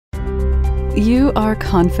You are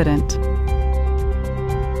confident.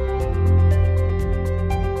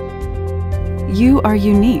 You are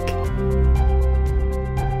unique.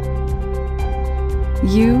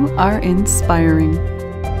 You are inspiring.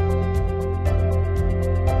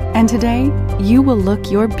 And today, you will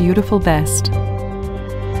look your beautiful best.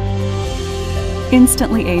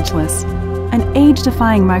 Instantly Ageless, an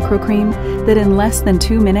age-defying microcream that in less than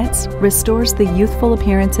 2 minutes restores the youthful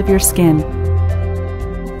appearance of your skin.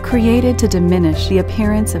 Created to diminish the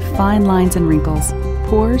appearance of fine lines and wrinkles,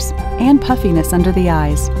 pores, and puffiness under the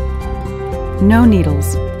eyes. No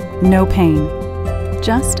needles, no pain.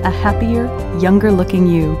 Just a happier, younger-looking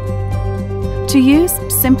you. To use,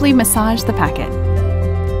 simply massage the packet.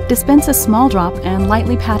 Dispense a small drop and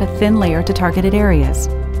lightly pat a thin layer to targeted areas.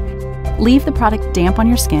 Leave the product damp on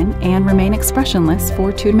your skin and remain expressionless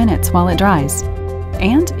for 2 minutes while it dries.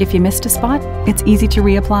 And if you missed a spot, it's easy to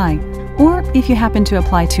reapply. Or if you happen to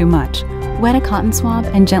apply too much, wet a cotton swab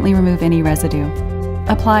and gently remove any residue.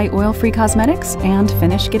 Apply oil-free cosmetics and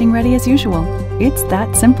finish getting ready as usual. It's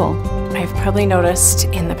that simple. I've probably noticed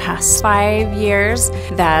in the past 5 years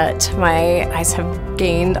that my eyes have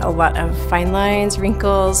gained a lot of fine lines,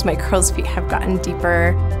 wrinkles, my crow's feet have gotten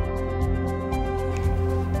deeper.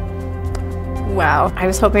 Wow, I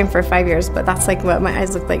was hoping for 5 years, but that's like what my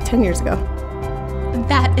eyes looked like 10 years ago.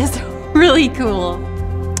 That is really cool.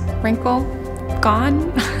 Wrinkle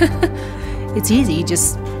gone. It's easy,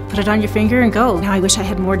 just put it on your finger and go. Now I wish I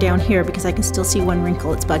had more down here because I can still see one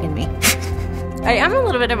wrinkle. It's bugging me. I am a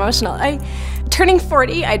little bit emotional. Turning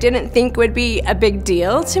 40, I didn't think would be a big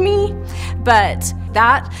deal to me, but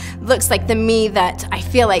that looks like the me that I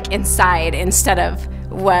feel like inside instead of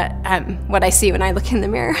what I see when I look in the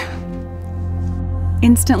mirror.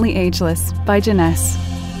 Instantly Ageless by Jeunesse.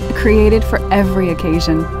 Created for every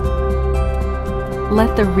occasion.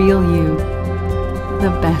 Let the real you, the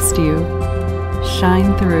best you,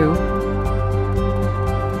 shine through.